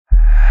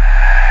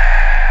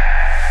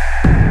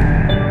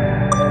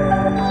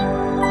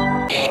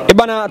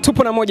Bana,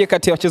 tupo na moja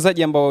kati ya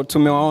wachezaji ambao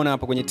tumewaona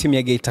hapa kwenye timu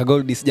ya Geita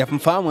Gold.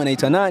 Sijamfahamu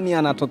anaitwa nani,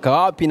 anatoka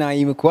wapi na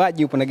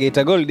imekuaje upo na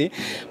Geita Gold,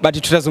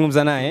 but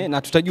tutazungumza naye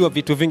na tutajua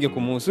vitu vingi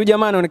kumhusu. Huyu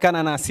jamaa anaonekana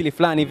ana asili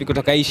fulani hivi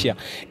kutoka Asia.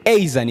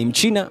 Aidha ni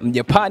Mchina,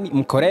 Mjapani,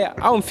 Mkorea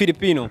au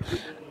Mfilipino.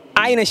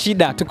 Haina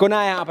shida, tuko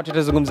naye hapa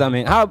tutazungumza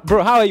naye.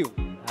 Bro, how are you?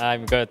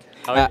 I'm good.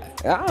 How are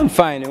you? I'm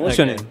fine. What's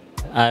your name?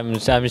 I'm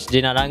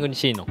jina langu ni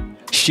Shino.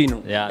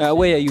 Shino. Yeah.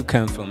 Where you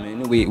come from,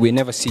 man? We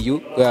never see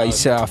you.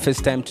 It's our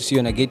first time to see you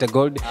on a Geita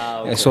Gold.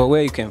 Okay. So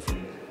where you came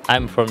from?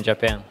 I'm from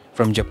Japan.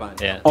 From Japan.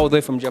 Yeah. All the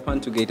way from Japan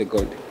to Geita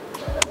Gold.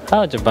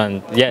 Oh,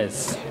 Japan.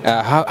 Yes.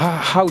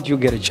 How did you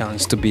get a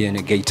chance to be in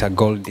a Geita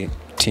Gold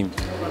team?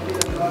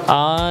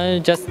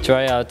 Just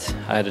try out.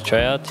 I had a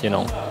tryout, you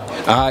know.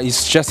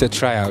 It's just a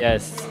tryout.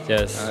 Yes.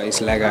 Yes.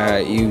 It's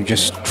like you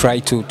just try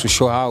to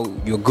show how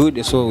you're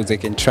good, so they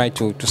can try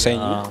to sign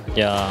you.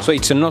 Yeah. So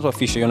it's not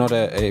official. You're not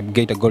a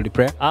Geita Gold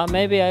player.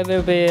 Maybe I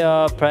will be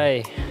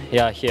play.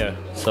 Yeah, here.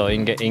 So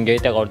in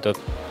Geita Gold.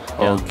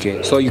 Yeah.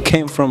 Okay. So you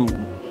came from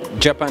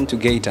Japan to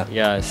Geita.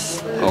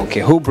 Yes. Okay.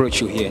 Who brought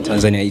you here in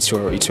Tanzania?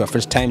 It's your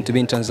first time to be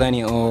in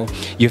Tanzania, or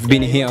you've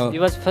been here? It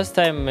was first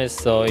time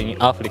in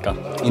Africa.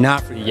 In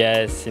Africa.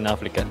 Yes, in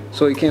Africa.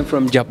 So you came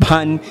from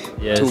Japan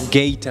Yes. to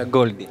Geita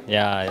Gold.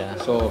 Yeah, yeah.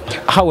 So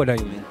how old are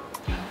you, man?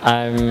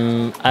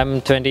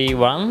 I'm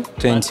 21.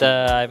 20. But,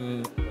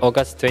 I'm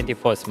August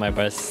 24th, my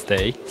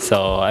birthday.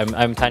 So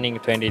I'm turning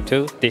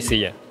 22 this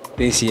year.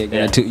 This year,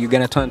 Yeah. you're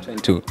gonna turn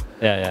 22.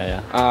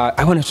 Yeah.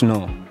 I wanted to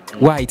know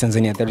why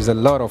Tanzania. There is a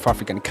lot of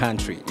African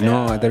country. You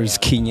know, Yeah. there is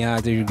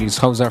Kenya, there is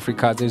South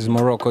Africa, there is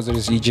Morocco, there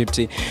is Egypt.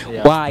 Yeah.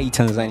 Why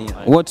Tanzania?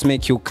 What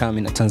make you come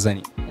in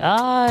Tanzania?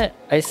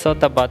 I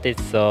thought about it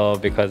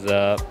because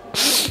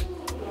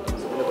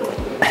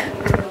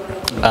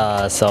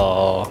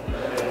so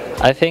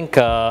I think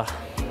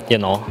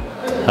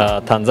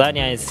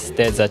Tanzania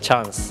there's a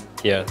chance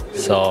here.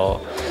 So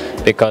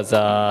because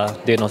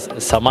do you know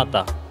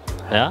Samatta?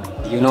 Yeah.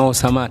 You know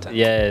Samatta?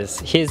 Yes,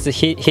 he's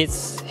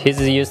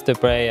used to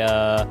play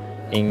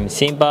in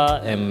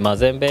Simba and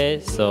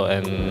Mazembe, so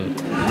and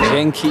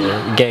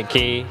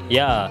Genki,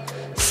 yeah.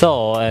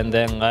 So and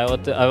then I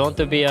want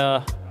to be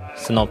a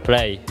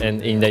play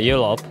in the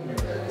Europe.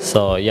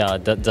 So yeah,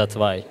 that's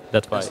why.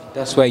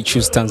 That's why you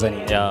choose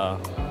Tanzania. Yeah.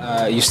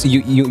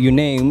 You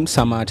name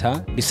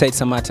Samatta. Besides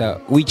Samatta,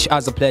 which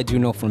other player do you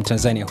know from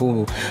Tanzania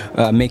who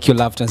make you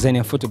love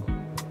Tanzanian football?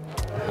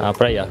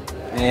 Player.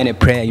 Any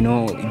player, you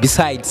know,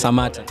 besides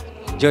Samatta,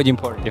 George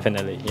Important.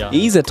 Definitely, yeah.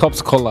 He's a top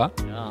scorer.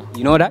 Yeah.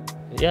 You know that?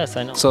 Yes,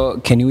 I know. So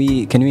can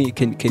we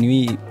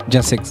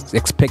just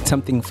expect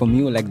something from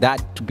you like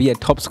that to be a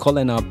top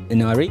scorer in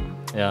our league?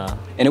 Yeah.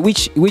 And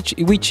which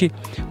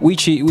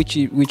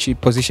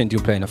position do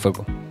you play in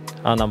football?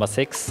 Number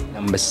 6.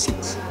 Number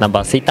 6.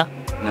 Number sita.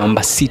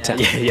 Number sita.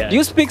 Yeah. Do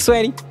you speak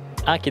Swahili?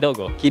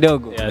 Kidogo.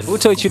 Kidogo. Yes. Who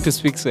taught you to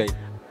speak Swahili?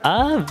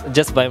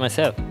 Just by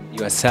myself.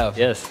 Yourself.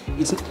 Yes.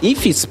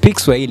 If you speak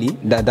Swahili,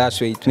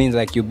 that's way it means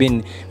like you've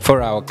been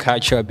for our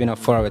culture, been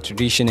for our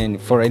tradition, and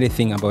for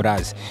anything about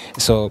us.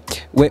 So,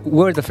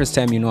 where the first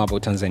time you know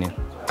about Tanzania?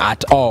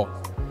 At all?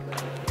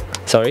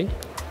 Sorry?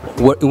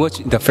 What's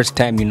the first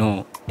time you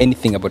know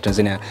anything about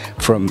Tanzania?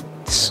 From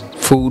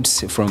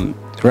foods, from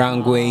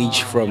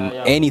language, from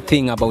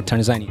anything about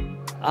Tanzania?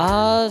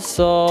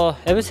 So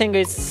everything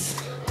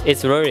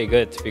it's really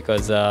good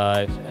because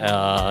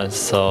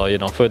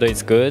food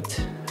is good.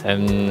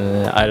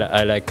 And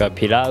I like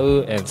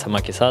pilau and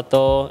samaki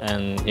sato,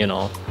 and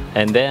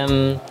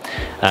then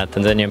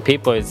Tanzanian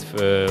people is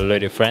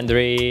really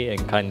friendly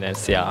and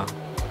kindness. Yeah,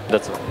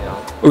 that's all.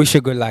 Yeah. Wish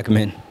you good luck,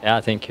 man. Yeah,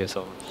 thank you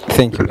so much.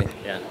 Thank you, man.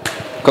 Yeah.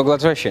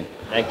 Congratulations.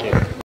 Thank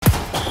you.